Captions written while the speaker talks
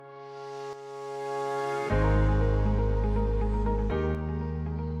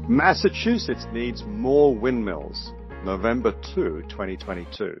Massachusetts needs more windmills. November 2,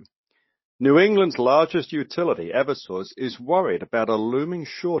 2022. New England's largest utility, Eversource, is worried about a looming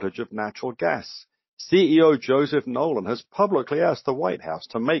shortage of natural gas. CEO Joseph Nolan has publicly asked the White House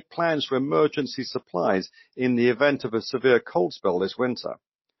to make plans for emergency supplies in the event of a severe cold spell this winter.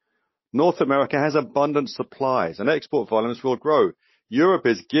 North America has abundant supplies and export volumes will grow. Europe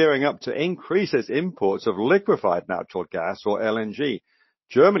is gearing up to increase its imports of liquefied natural gas, or LNG.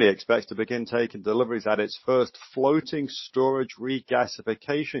 Germany expects to begin taking deliveries at its first floating storage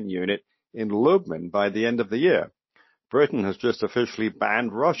regasification unit in Lubmin by the end of the year. Britain has just officially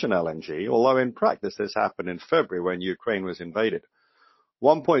banned Russian LNG, although in practice this happened in February when Ukraine was invaded.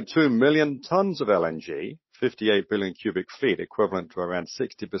 1.2 million tons of LNG, 58 billion cubic feet, equivalent to around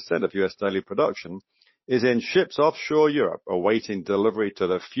 60% of U.S. daily production, is in ships offshore Europe awaiting delivery to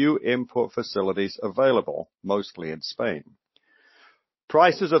the few import facilities available, mostly in Spain.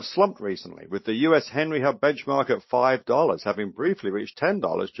 Prices have slumped recently, with the U.S. Henry Hub benchmark at $5, having briefly reached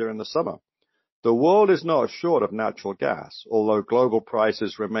 $10 during the summer. The world is not short of natural gas, although global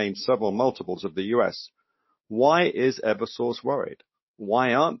prices remain several multiples of the U.S. Why is Eversource worried?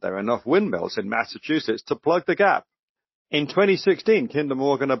 Why aren't there enough windmills in Massachusetts to plug the gap? In 2016, Kinder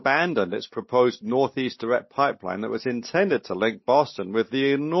Morgan abandoned its proposed Northeast Direct Pipeline that was intended to link Boston with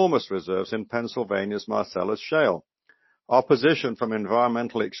the enormous reserves in Pennsylvania's Marcellus Shale. Opposition from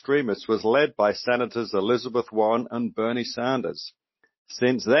environmental extremists was led by Senators Elizabeth Warren and Bernie Sanders.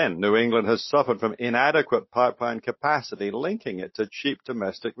 Since then, New England has suffered from inadequate pipeline capacity, linking it to cheap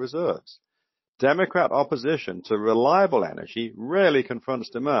domestic reserves. Democrat opposition to reliable energy rarely confronts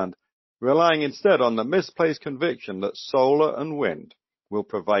demand, relying instead on the misplaced conviction that solar and wind will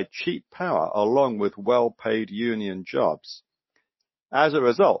provide cheap power along with well-paid union jobs. As a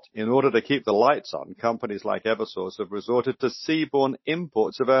result, in order to keep the lights on, companies like Eversource have resorted to seaborne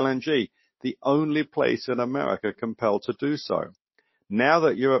imports of LNG, the only place in America compelled to do so. Now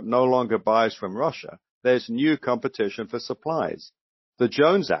that Europe no longer buys from Russia, there's new competition for supplies. The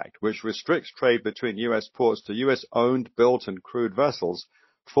Jones Act, which restricts trade between U.S. ports to U.S.-owned, built, and crewed vessels,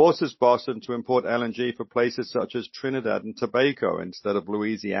 forces Boston to import LNG for places such as Trinidad and Tobago instead of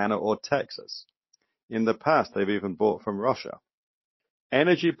Louisiana or Texas. In the past, they've even bought from Russia.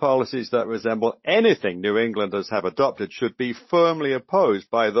 Energy policies that resemble anything New Englanders have adopted should be firmly opposed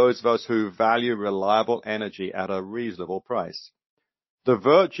by those of us who value reliable energy at a reasonable price. The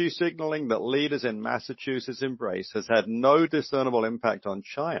virtue signaling that leaders in Massachusetts embrace has had no discernible impact on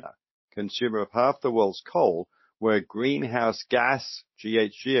China, consumer of half the world's coal, where greenhouse gas,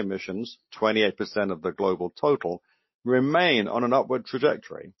 GHG emissions, 28% of the global total, remain on an upward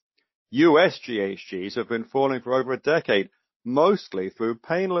trajectory. U.S. GHGs have been falling for over a decade, mostly through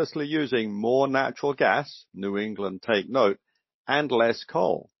painlessly using more natural gas, New England take note, and less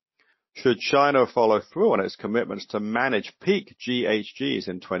coal. Should China follow through on its commitments to manage peak GHGs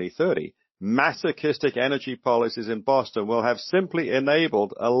in 2030, masochistic energy policies in Boston will have simply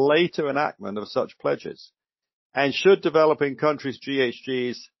enabled a later enactment of such pledges. And should developing countries'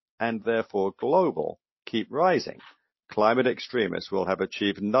 GHGs, and therefore global, keep rising, climate extremists will have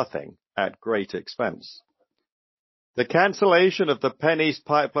achieved nothing at great expense. The cancellation of the Penn East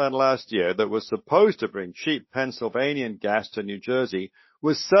pipeline last year that was supposed to bring cheap Pennsylvanian gas to New Jersey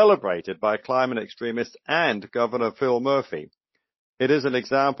was celebrated by climate extremists and Governor Phil Murphy. It is an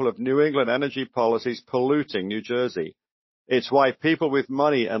example of New England energy policies polluting New Jersey. It's why people with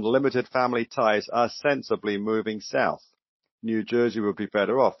money and limited family ties are sensibly moving south. New Jersey would be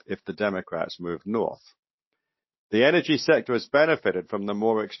better off if the Democrats moved north. The energy sector has benefited from the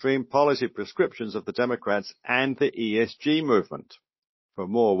more extreme policy prescriptions of the Democrats and the ESG movement. For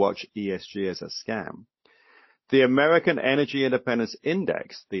more, watch ESG as a scam. The American Energy Independence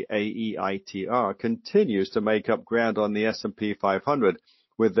Index, the AEITR, continues to make up ground on the S&P 500,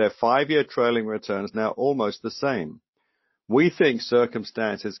 with their 5-year trailing returns now almost the same. We think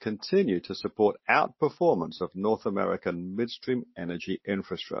circumstances continue to support outperformance of North American midstream energy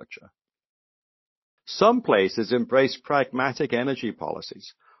infrastructure. Some places embrace pragmatic energy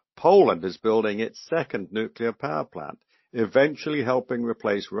policies. Poland is building its second nuclear power plant, eventually helping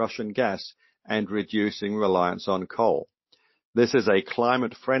replace Russian gas and reducing reliance on coal. This is a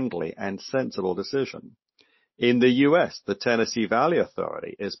climate-friendly and sensible decision. In the U.S., the Tennessee Valley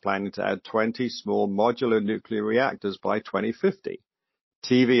Authority is planning to add 20 small modular nuclear reactors by 2050.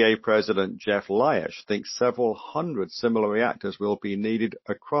 TVA President Jeff Lyash thinks several hundred similar reactors will be needed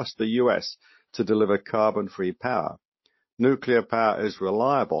across the U.S. to deliver carbon-free power. Nuclear power is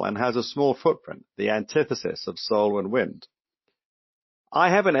reliable and has a small footprint, the antithesis of solar and wind. I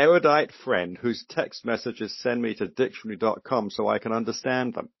have an erudite friend whose text messages send me to dictionary.com so I can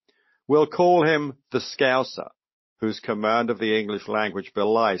understand them. We'll call him the Scouser, whose command of the English language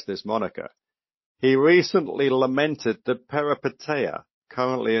belies this moniker. He recently lamented the peripeteia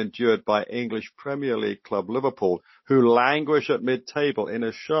currently endured by English Premier League club Liverpool, who languish at mid-table in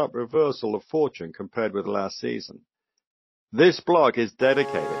a sharp reversal of fortune compared with last season. This blog is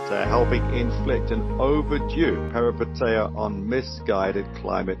dedicated to helping inflict an overdue peripeteia on misguided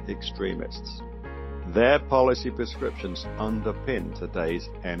climate extremists. Their policy prescriptions underpin today's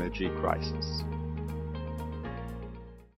energy crisis.